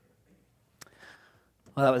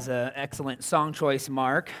Well, that was an excellent song choice,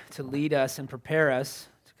 Mark, to lead us and prepare us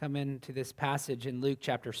to come into this passage in Luke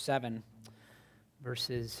chapter 7,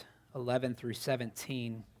 verses 11 through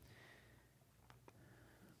 17.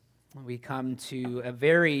 We come to a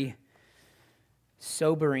very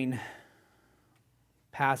sobering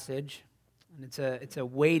passage, and it's a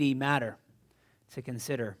weighty matter to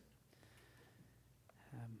consider.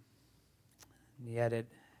 Yet it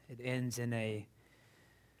ends in a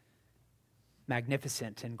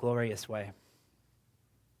magnificent and glorious way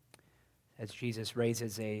as Jesus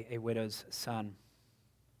raises a widow's son.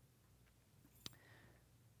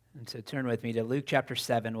 And so turn with me to Luke chapter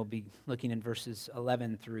 7. We'll be looking in verses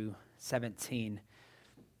 11 through 17.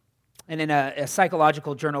 And in a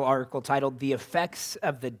psychological journal article titled "The Effects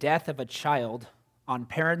of the Death of a Child on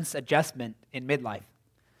Parents' Adjustment in Midlife,"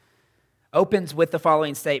 opens with the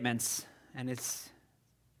following statements, and it's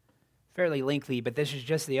fairly lengthy, but this is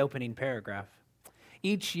just the opening paragraph.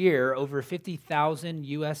 Each year, over 50,000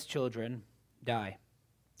 U.S. children die.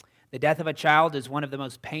 The death of a child is one of the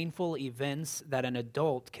most painful events that an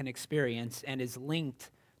adult can experience and is linked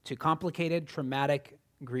to complicated traumatic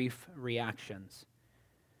grief reactions.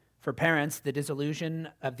 For parents, the dissolution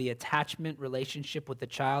of the attachment relationship with the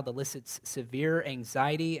child elicits severe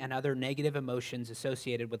anxiety and other negative emotions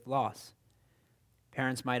associated with loss.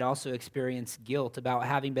 Parents might also experience guilt about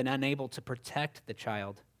having been unable to protect the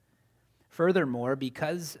child. Furthermore,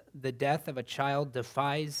 because the death of a child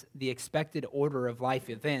defies the expected order of life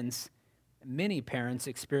events, many parents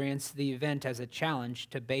experience the event as a challenge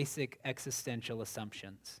to basic existential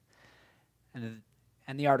assumptions. And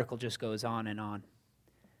the article just goes on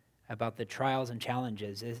about the trials and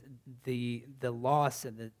challenges. The loss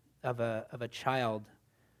of a child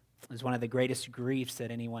is one of the greatest griefs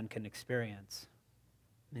that anyone can experience.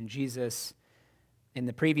 And Jesus, in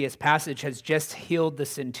the previous passage, has just healed the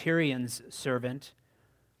centurion's servant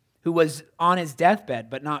who was on his deathbed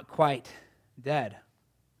but not quite dead.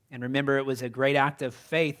 And remember, it was a great act of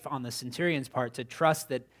faith on the centurion's part to trust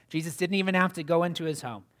that Jesus didn't even have to go into his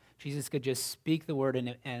home. Jesus could just speak the word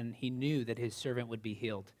and he knew that his servant would be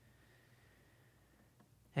healed.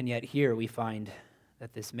 And yet here we find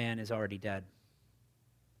that this man is already dead.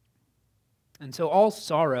 And so all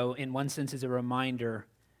sorrow, in one sense, is a reminder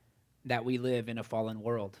that we live in a fallen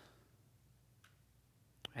world.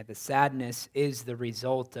 Right? The sadness is the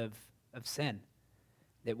result of sin.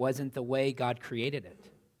 It wasn't the way God created it.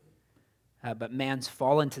 But man's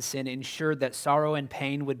fall into sin ensured that sorrow and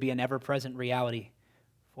pain would be an ever-present reality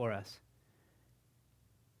for us.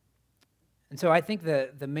 And so I think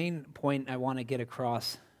the main point I want to get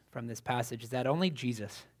across from this passage is that only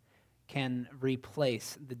Jesus can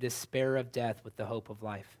replace the despair of death with the hope of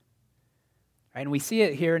life. Right? And we see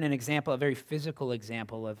it here in an example, a very physical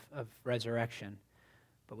example of resurrection.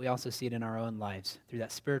 But we also see it in our own lives through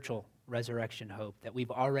that spiritual resurrection hope that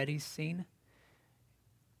we've already seen.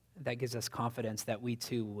 That gives us confidence that we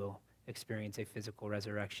too will experience a physical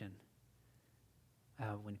resurrection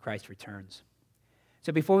when Christ returns.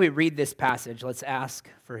 So before we read this passage, let's ask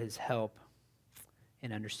for his help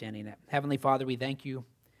in understanding it. Heavenly Father, we thank you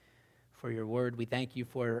for your word. We thank you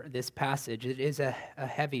for this passage. It is a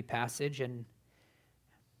heavy passage and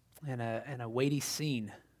a weighty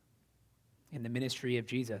scene in the ministry of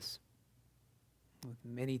Jesus, with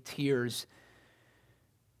many tears.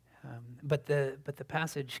 But the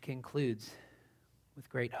passage concludes with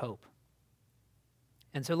great hope.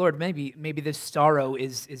 And so, Lord, maybe this sorrow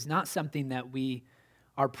is not something that we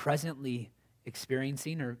are presently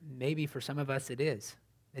experiencing, or maybe for some of us it is.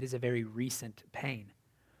 It is a very recent pain.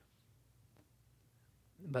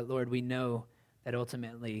 But Lord, we know that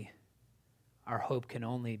ultimately our hope can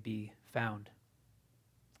only be found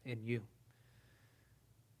in you,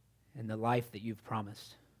 in the life that you've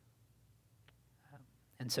promised.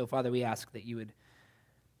 And so, Father, we ask that you would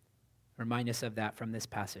remind us of that from this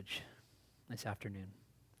passage this afternoon.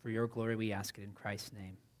 For your glory, we ask it in Christ's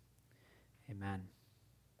name. Amen.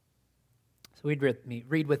 So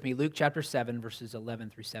read with me Luke chapter 7, verses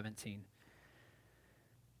 11 through 17.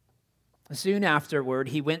 Soon afterward,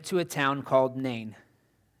 he went to a town called Nain,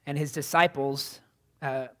 and his disciples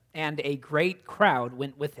and a great crowd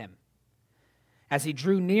went with him. As he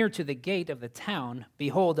drew near to the gate of the town,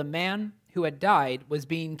 behold, a man who had died was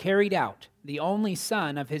being carried out, the only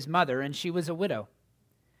son of his mother, and she was a widow.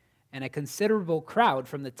 And a considerable crowd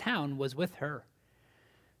from the town was with her.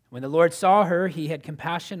 When the Lord saw her, he had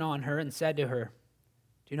compassion on her and said to her,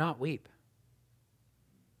 "Do not weep."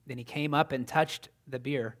 Then he came up and touched the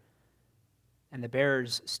bier, and the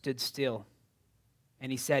bearers stood still.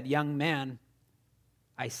 And he said, "Young man,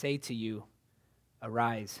 I say to you,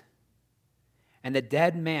 arise." And the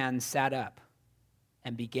dead man sat up,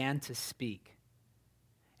 and began to speak.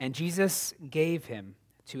 And Jesus gave him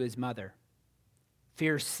to his mother.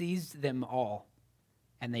 Fear seized them all,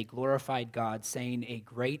 and they glorified God, saying, "A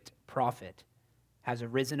great prophet has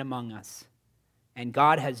arisen among us, and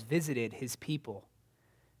God has visited his people."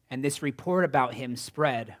 And this report about him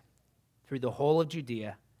spread through the whole of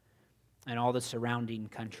Judea and all the surrounding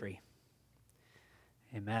country.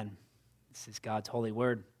 Amen. This is God's holy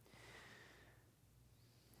word.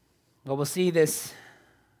 Well, we'll see this,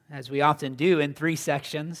 as we often do, in 3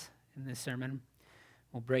 sections in this sermon.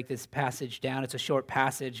 We'll break this passage down. It's a short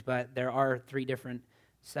passage, but there are 3 different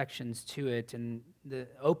sections to it. And the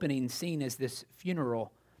opening scene is this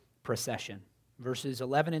funeral procession, verses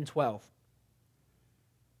 11 and 12.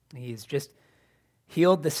 He's just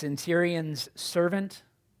healed the centurion's servant,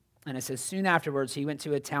 and it says, soon afterwards he went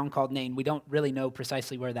to a town called Nain. We don't really know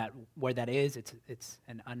precisely where that is. It's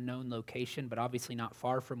an unknown location, but obviously not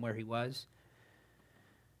far from where he was.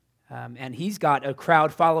 And he's got a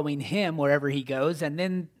crowd following him wherever he goes, and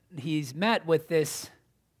then he's met with this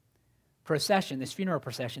procession, this funeral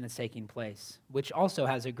procession that's taking place, which also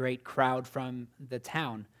has a great crowd from the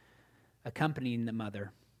town accompanying the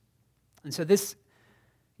mother. And so this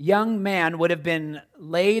young man would have been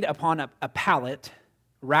laid upon a pallet,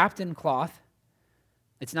 wrapped in cloth.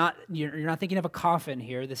 It's not, you're not thinking of a coffin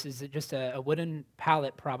here. This is just a wooden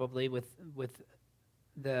pallet, probably, with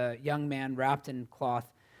the young man wrapped in cloth.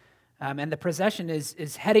 And the procession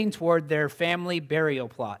is heading toward their family burial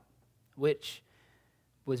plot, which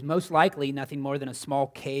was most likely nothing more than a small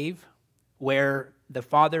cave where the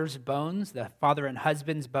father's bones, the father and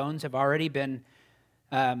husband's bones, have already been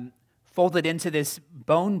folded into this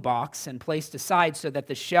bone box and placed aside so that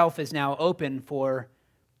the shelf is now open for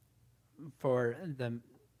the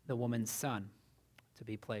woman's son to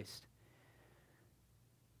be placed.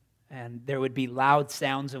 And there would be loud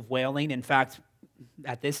sounds of wailing. In fact,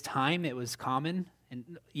 at this time, it was common,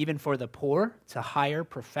 and even for the poor, to hire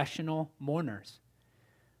professional mourners.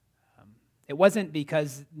 It wasn't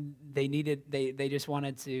because they just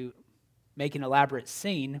wanted to make an elaborate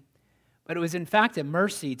scene, but it was in fact a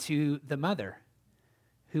mercy to the mother,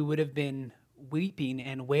 who would have been weeping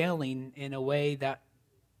and wailing in a way that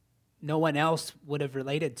no one else would have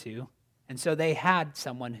related to. And so they had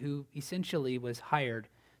someone who essentially was hired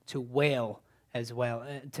to wail as well,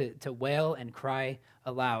 to wail and cry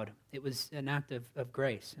aloud. It was an act of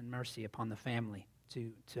grace and mercy upon the family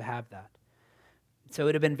to have that. So it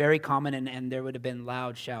would have been very common, and there would have been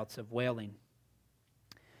loud shouts of wailing.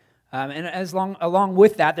 And along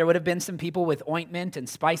with that, there would have been some people with ointment and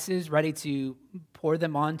spices ready to pour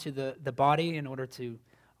them onto the body in order to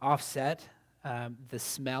offset the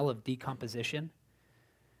smell of decomposition.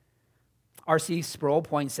 R.C. Sproul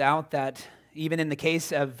points out that even in the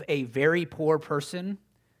case of a very poor person,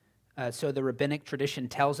 so the rabbinic tradition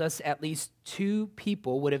tells us, at least 2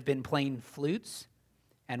 people would have been playing flutes,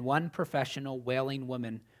 and 1 professional wailing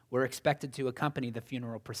woman were expected to accompany the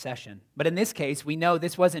funeral procession. But in this case, we know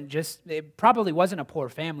it probably wasn't a poor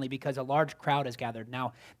family, because a large crowd has gathered.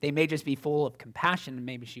 Now, they may just be full of compassion, and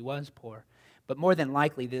maybe she was poor, but more than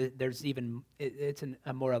likely, it's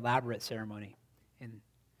a more elaborate ceremony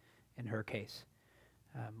in her case,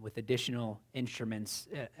 with additional instruments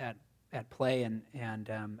at play and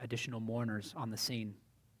additional mourners on the scene.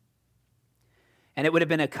 And it would have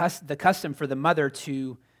been the custom for the mother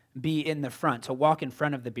to be in the front, to walk in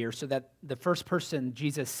front of the bier, so that the first person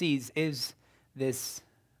Jesus sees is this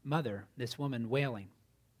mother, this woman wailing.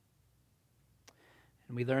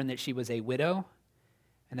 And we learn that she was a widow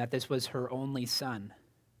and that this was her only son.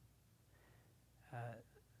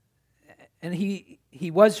 And he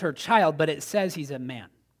was her child, but it says he's a man.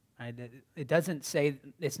 Right? It doesn't say,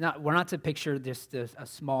 we're not to picture just a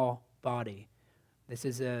small body. This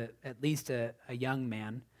is at least a young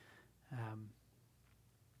man.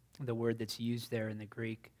 The word that's used there in the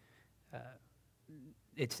Greek,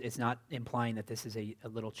 it's not implying that this is a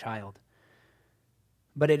little child,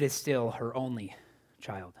 but it is still her only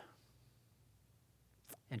child.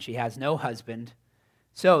 And she has no husband,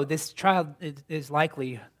 so this child is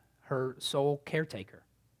likely her sole caretaker,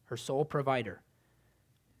 her sole provider.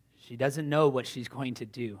 She doesn't know what she's going to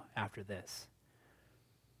do after this.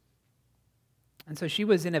 And so she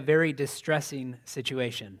was in a very distressing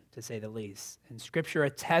situation, to say the least. And Scripture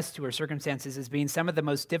attests to her circumstances as being some of the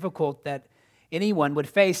most difficult that anyone would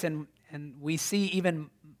face. And we see even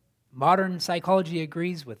modern psychology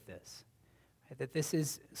agrees with this, right? That this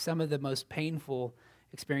is some of the most painful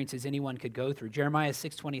experiences anyone could go through. Jeremiah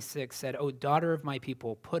 6:26 said, "O daughter of my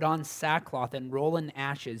people, put on sackcloth and roll in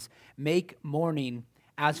ashes, make mourning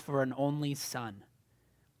as for an only son.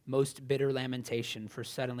 most bitter lamentation, for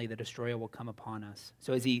suddenly the destroyer will come upon us.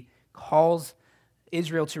 So as he calls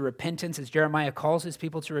Israel to repentance, as Jeremiah calls his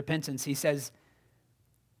people to repentance, he says,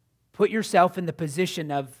 put yourself in the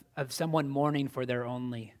position of someone mourning for their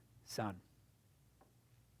only son.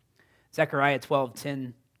 Zechariah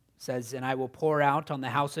 12:10 says, and I will pour out on the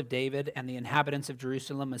house of David and the inhabitants of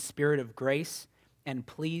Jerusalem a spirit of grace and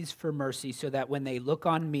pleas for mercy, so that when they look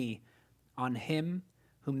on me, on him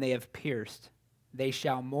whom they have pierced, they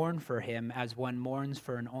shall mourn for him as one mourns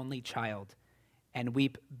for an only child, and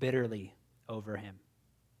weep bitterly over him,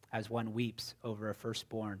 as one weeps over a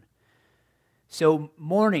firstborn. So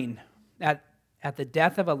mourning at the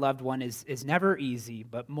death of a loved one is never easy,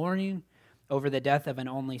 but mourning over the death of an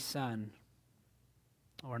only son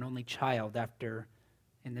or an only child after,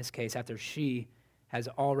 in this case, after she has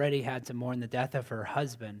already had to mourn the death of her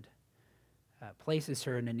husband, places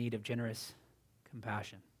her in a need of generous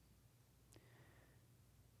compassion.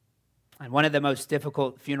 And one of the most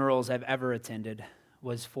difficult funerals I've ever attended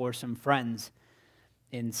was for some friends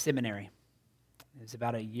in seminary. It was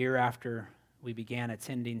about a year after we began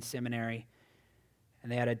attending seminary,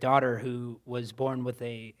 and they had a daughter who was born with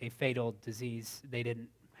a fatal disease. They didn't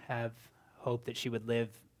have hope that she would live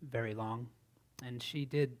very long, and she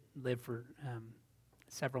did live for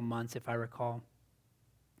several months, if I recall.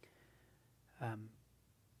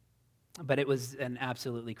 But it was an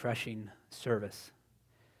absolutely crushing service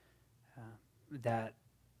that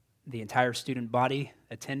the entire student body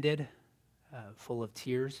attended, full of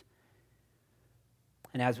tears.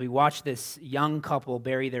 And as we watched this young couple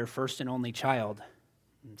bury their first and only child,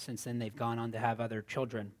 and since then they've gone on to have other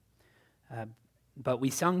children, but we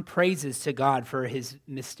sung praises to God for his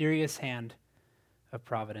mysterious hand of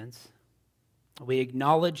providence. We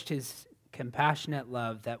acknowledged his compassionate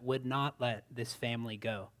love that would not let this family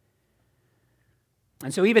go.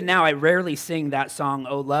 And so even now, I rarely sing that song,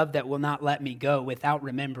 "O Love That Will Not Let Me Go," without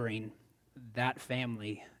remembering that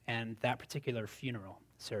family and that particular funeral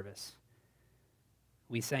service.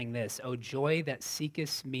 We sang this, "O joy that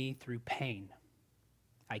seekest me through pain,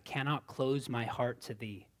 I cannot close my heart to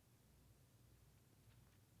thee.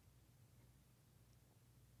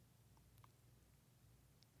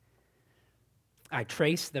 I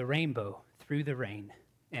trace the rainbow through the rain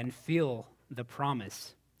and feel the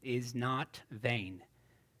promise is not vain,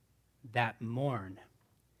 that morn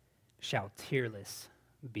shall tearless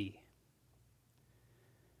be."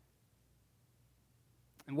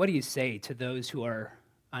 And what do you say to those who are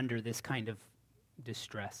under this kind of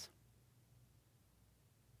distress?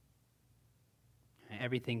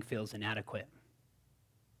 Everything feels inadequate.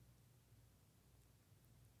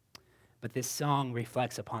 But this song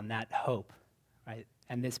reflects upon that hope, right?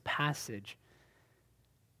 And this passage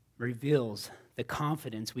reveals the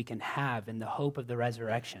confidence we can have in the hope of the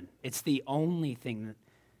resurrection. It's the only thing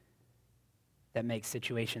that makes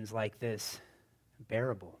situations like this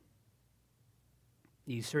bearable.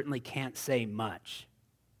 You certainly can't say much.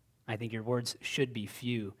 I think your words should be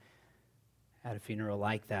few at a funeral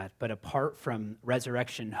like that. But apart from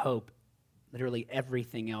resurrection hope, literally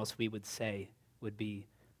everything else we would say would be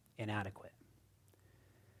inadequate.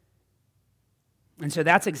 And so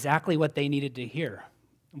that's exactly what they needed to hear,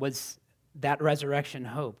 was that resurrection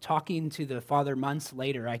hope. Talking to the father months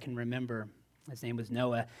later, I can remember, his name was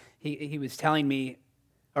Noah, he was telling me,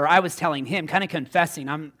 or I was telling him, kind of confessing,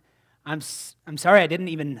 I'm sorry I didn't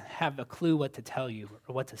even have a clue what to tell you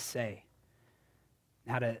or what to say,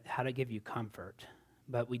 how to give you comfort.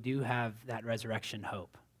 But we do have that resurrection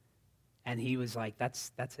hope. And he was like,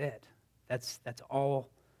 that's it. That's all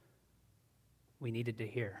we needed to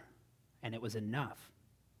hear. And it was enough.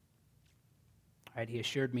 Right? He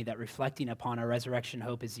assured me that reflecting upon our resurrection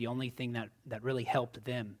hope is the only thing that really helped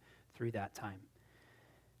them through that time.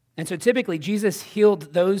 And so typically, Jesus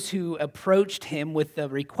healed those who approached him with a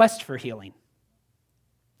request for healing.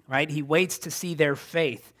 Right? He waits to see their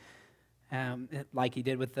faith, like he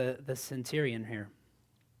did with the centurion here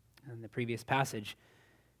in the previous passage.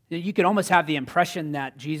 You could almost have the impression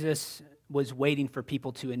that Jesus was waiting for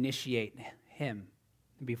people to initiate him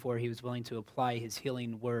before he was willing to apply his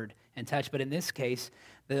healing word and touch. But in this case,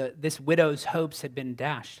 this widow's hopes had been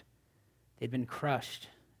dashed. They'd been crushed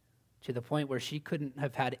to the point where she couldn't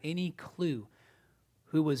have had any clue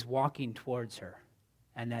who was walking towards her,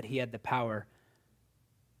 and that he had the power,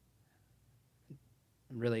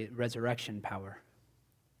 really resurrection power,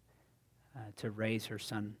 to raise her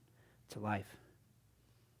son to life.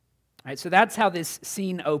 All right, so that's how this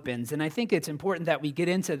scene opens, and I think it's important that we get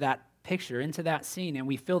into that picture, into that scene, and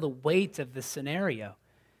we feel the weight of the scenario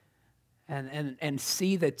and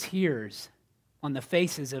see the tears on the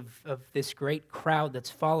faces of this great crowd that's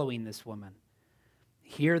following this woman.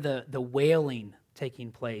 hear the wailing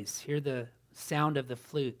taking place, hear the sound of the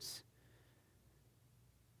flutes.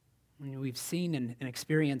 We've seen and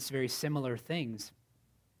experienced very similar things,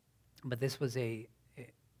 but this was an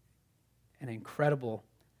incredible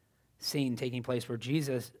scene taking place where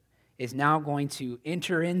Jesus is now going to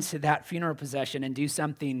enter into that funeral procession and do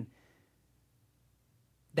something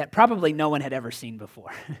that probably no one had ever seen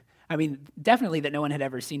before. I mean, definitely that no one had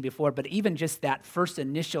ever seen before, but even just that first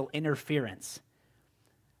initial interference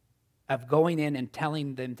of going in and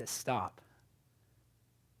telling them to stop.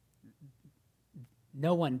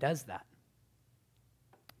 No one does that,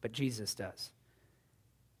 but Jesus does.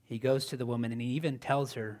 He goes to the woman and he even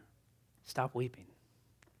tells her, stop weeping.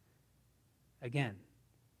 Again,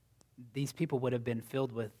 these people would have been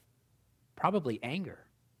filled with probably anger,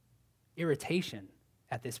 irritation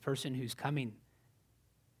at this person who's coming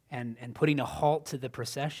and putting a halt to the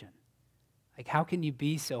procession. Like, how can you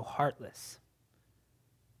be so heartless?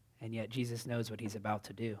 And yet Jesus knows what he's about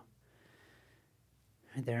to do.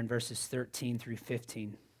 And there in verses 13 through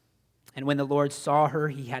 15. And when the Lord saw her,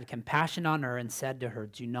 he had compassion on her and said to her,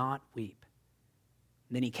 do not weep.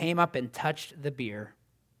 And then he came up and touched the bier,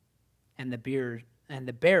 and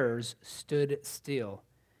the bearers stood still.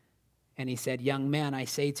 And he said, young man, I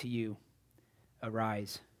say to you,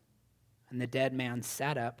 arise. And the dead man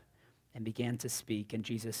sat up and began to speak, and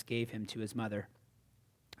Jesus gave him to his mother.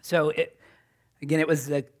 So it was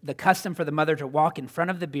the custom for the mother to walk in front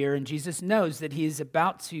of the bier, and Jesus knows that he is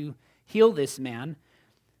about to heal this man.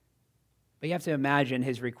 But you have to imagine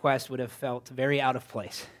his request would have felt very out of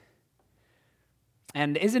place.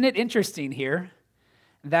 And isn't it interesting here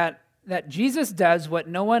that Jesus does what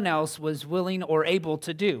no one else was willing or able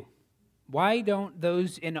to do? Why don't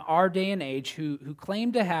those in our day and age who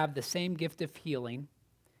claim to have the same gift of healing,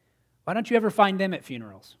 why don't you ever find them at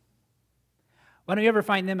funerals? Why don't you ever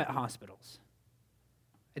find them at hospitals?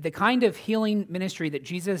 The kind of healing ministry that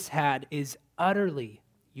Jesus had is utterly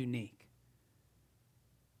unique.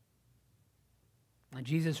 And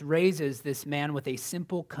Jesus raises this man with a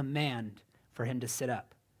simple command for him to sit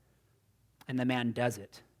up. And the man does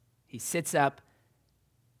it. He sits up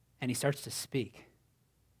and he starts to speak.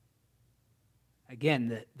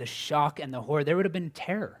 Again, the shock and the horror, there would have been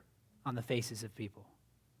terror on the faces of people.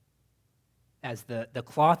 As the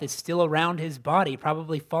cloth is still around his body,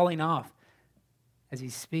 probably falling off as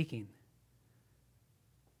he's speaking.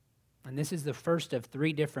 And this is the first of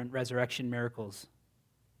 3 different resurrection miracles.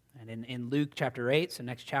 And in Luke chapter 8, so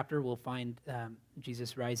next chapter, we'll find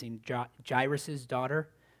Jesus rising Jairus' daughter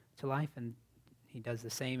to life, and he does the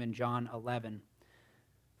same in John 11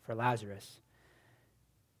 for Lazarus.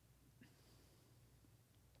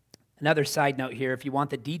 Another side note here, if you want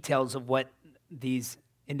the details of what these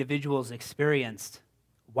individuals experienced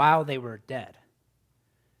while they were dead,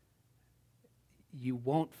 you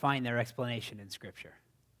won't find their explanation in Scripture.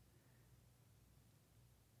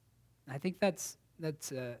 I think that's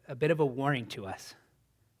a bit of a warning to us,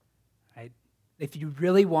 right? If you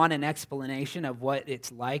really want an explanation of what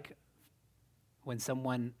it's like when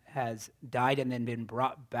someone has died and then been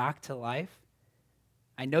brought back to life,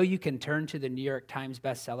 I know you can turn to the New York Times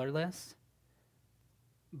bestseller list,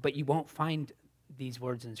 but you won't find these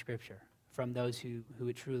words in Scripture from those who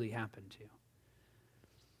it truly happened to.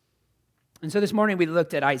 And so this morning we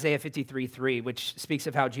looked at Isaiah 53:3, which speaks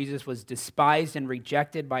of how Jesus was despised and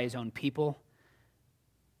rejected by his own people.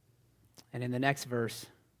 And in the next verse,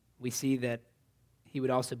 we see that he would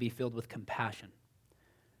also be filled with compassion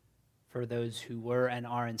for those who were and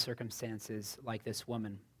are in circumstances like this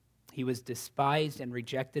woman. He was despised and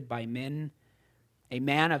rejected by men, a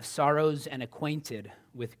man of sorrows and acquainted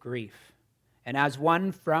with grief. And as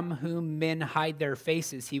one from whom men hide their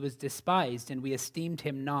faces, he was despised, and we esteemed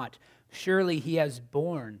him not. Surely he has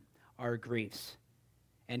borne our griefs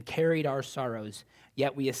and carried our sorrows,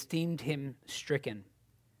 yet we esteemed him stricken,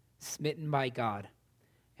 smitten by God,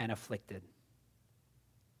 and afflicted.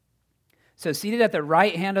 So seated at the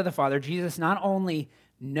right hand of the Father, Jesus not only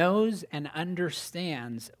knows and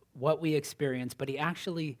understands what we experience, but he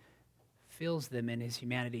actually feels them in his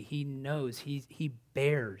humanity. He knows, he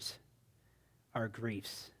bears our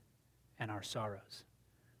griefs and our sorrows.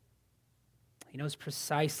 He knows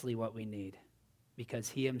precisely what we need because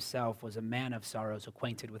he himself was a man of sorrows,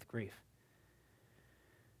 acquainted with grief.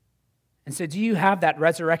 And so do you have that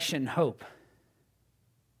resurrection hope?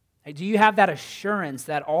 Do you have that assurance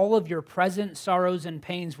that all of your present sorrows and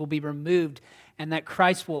pains will be removed and that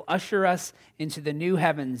Christ will usher us into the new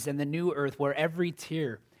heavens and the new earth where every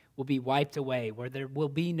tear will be wiped away, where there will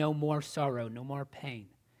be no more sorrow, no more pain,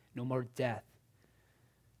 no more death?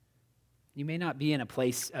 You may not be in a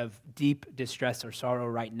place of deep distress or sorrow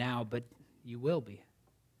right now, but you will be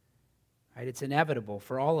Right? It's inevitable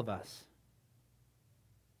for all of us.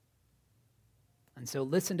 And so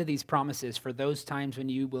listen to these promises for those times when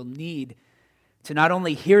you will need to not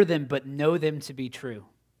only hear them, but know them to be true.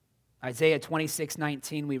 Isaiah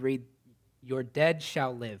 26:19, we read, "Your dead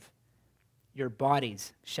shall live, your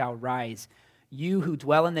bodies shall rise. You who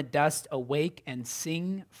dwell in the dust, awake and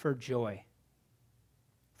sing for joy.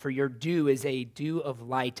 For your dew is a dew of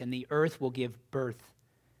light, and the earth will give birth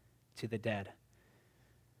to the dead."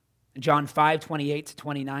 John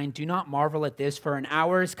 5:28-29, "Do not marvel at this, for an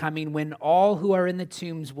hour is coming when all who are in the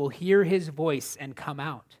tombs will hear his voice and come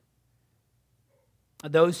out.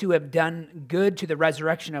 Those who have done good to the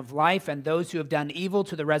resurrection of life, and those who have done evil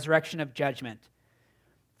to the resurrection of judgment."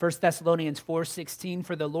 1 Thessalonians 4:16,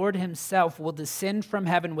 "For the Lord himself will descend from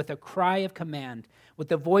heaven with a cry of command, with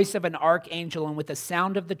the voice of an archangel, and with the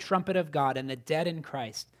sound of the trumpet of God, and the dead in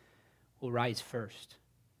Christ will rise first."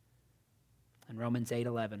 And Romans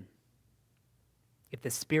 8:11, "If the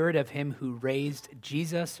spirit of him who raised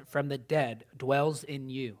Jesus from the dead dwells in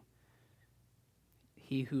you,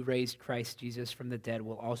 he who raised Christ Jesus from the dead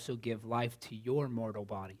will also give life to your mortal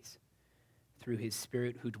bodies through his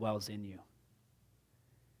Spirit who dwells in you."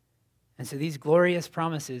 And so these glorious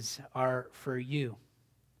promises are for you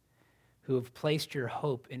who have placed your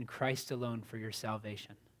hope in Christ alone for your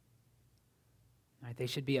salvation. Right? They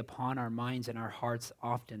should be upon our minds and our hearts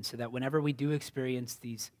often, so that whenever we do experience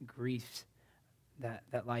these griefs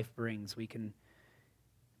that life brings, we can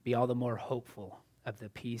be all the more hopeful of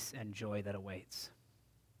the peace and joy that awaits.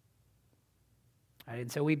 Right,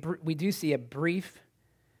 and so we do see a brief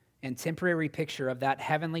and temporary picture of that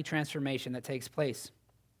heavenly transformation that takes place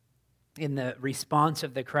in the response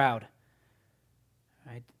of the crowd.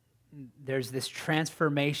 Right? There's this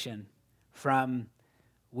transformation from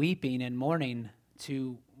weeping and mourning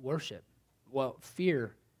to worship. Well,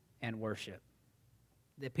 fear and worship.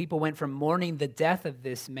 The people went from mourning the death of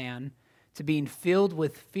this man to being filled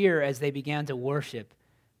with fear as they began to worship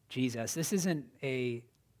Jesus. This isn't a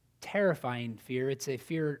terrifying fear, it's a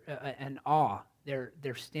fear and awe.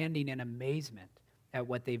 They're standing in amazement at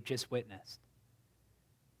what they've just witnessed.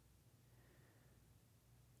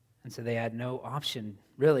 And so they had no option,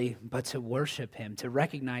 really, but to worship him, to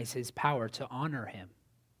recognize his power, to honor him.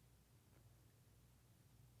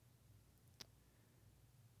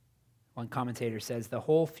 One commentator says, "The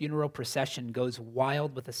whole funeral procession goes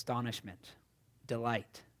wild with astonishment,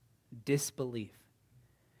 delight, disbelief.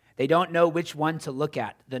 They don't know which one to look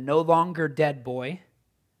at, the no longer dead boy,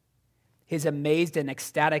 his amazed and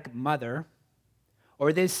ecstatic mother,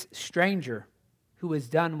 or this stranger who has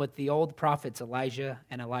done what the old prophets Elijah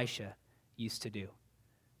and Elisha used to do."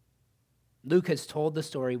 Luke has told the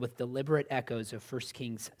story with deliberate echoes of 1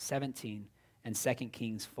 Kings 17 and 2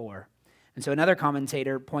 Kings 4. And so another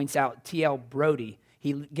commentator points out, T.L. Brody,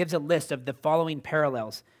 he gives a list of the following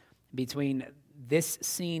parallels between this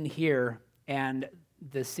scene here and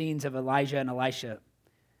the scenes of Elijah and Elisha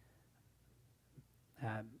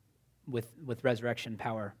with resurrection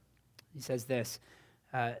power. He says this,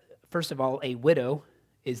 first of all, a widow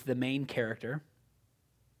is the main character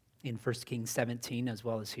in 1 Kings 17 as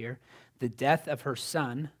well as here. The death of her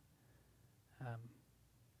son,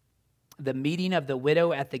 the meeting of the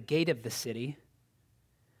widow at the gate of the city,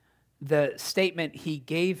 the statement he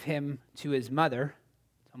gave him to his mother,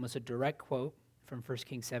 it's almost a direct quote from 1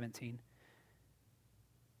 Kings 17,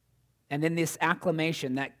 and then this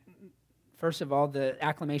acclamation that, first of all, the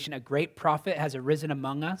acclamation, "A great prophet has arisen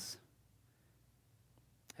among us."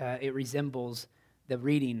 It resembles the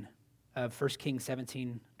reading of 1 Kings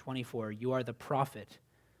 17:24. "You are the prophet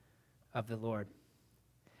of the Lord."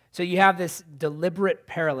 So you have this deliberate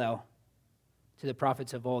parallel to the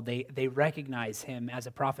prophets of old. They recognize him as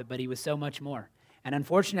a prophet, but he was so much more. And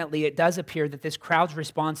unfortunately, it does appear that this crowd's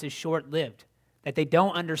response is short-lived, that they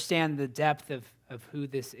don't understand the depth of who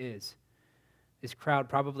this is. This crowd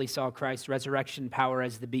probably saw Christ's resurrection power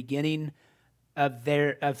as the beginning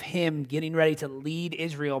of him getting ready to lead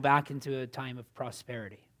Israel back into a time of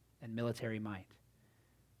prosperity and military might.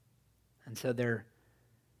 And so they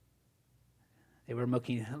were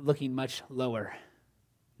looking much lower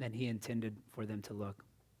than he intended for them to look.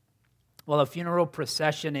 Well, a funeral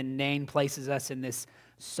procession in Nain places us in this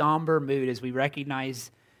somber mood as we recognize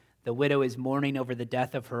the widow is mourning over the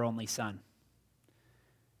death of her only son.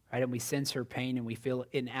 Right? And we sense her pain and we feel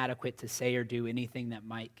inadequate to say or do anything that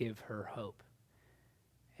might give her hope.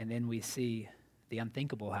 And then we see the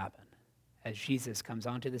unthinkable happen as Jesus comes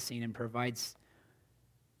onto the scene and provides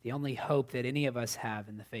the only hope that any of us have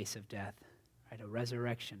in the face of death, right? A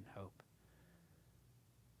resurrection hope.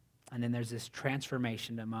 And then there's this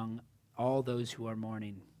transformation among all those who are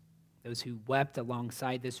mourning. Those who wept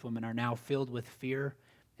alongside this woman are now filled with fear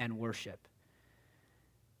and worship.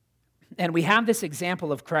 And we have this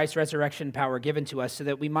example of Christ's resurrection power given to us so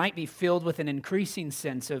that we might be filled with an increasing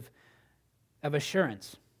sense of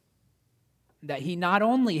assurance that he not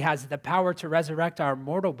only has the power to resurrect our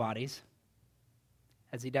mortal bodies,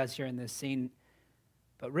 as he does here in this scene,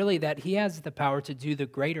 but really that he has the power to do the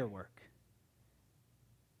greater work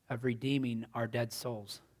of redeeming our dead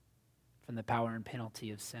souls from the power and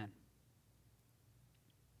penalty of sin.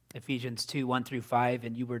 Ephesians 2, 1 through 5,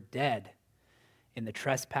 and you were dead in the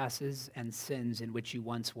trespasses and sins in which you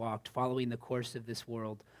once walked, following the course of this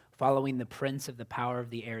world, following the prince of the power of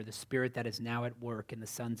the air, the spirit that is now at work in the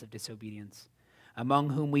sons of disobedience, among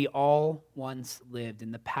whom we all once lived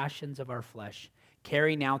in the passions of our flesh,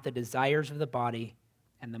 carrying out the desires of the body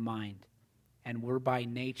and the mind, and were by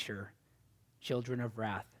nature children of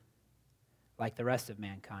wrath, like the rest of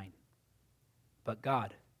mankind. But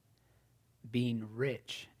God, being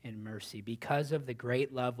rich in mercy, because of the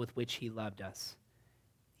great love with which he loved us,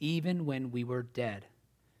 even when we were dead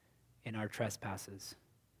in our trespasses,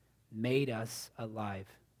 made us alive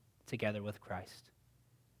together with Christ.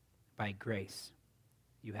 By grace,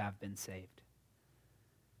 you have been saved.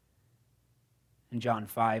 In John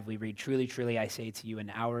 5, we read, truly, truly, I say to you,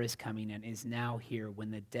 an hour is coming and is now here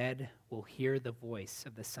when the dead will hear the voice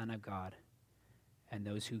of the Son of God, and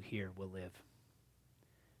those who hear will live.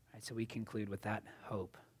 All right, so we conclude with that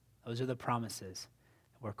hope. Those are the promises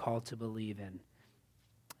that we're called to believe in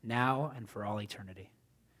now and for all eternity.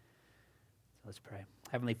 So let's pray.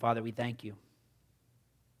 Heavenly Father, we thank you.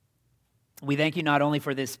 We thank you not only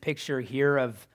for this picture here of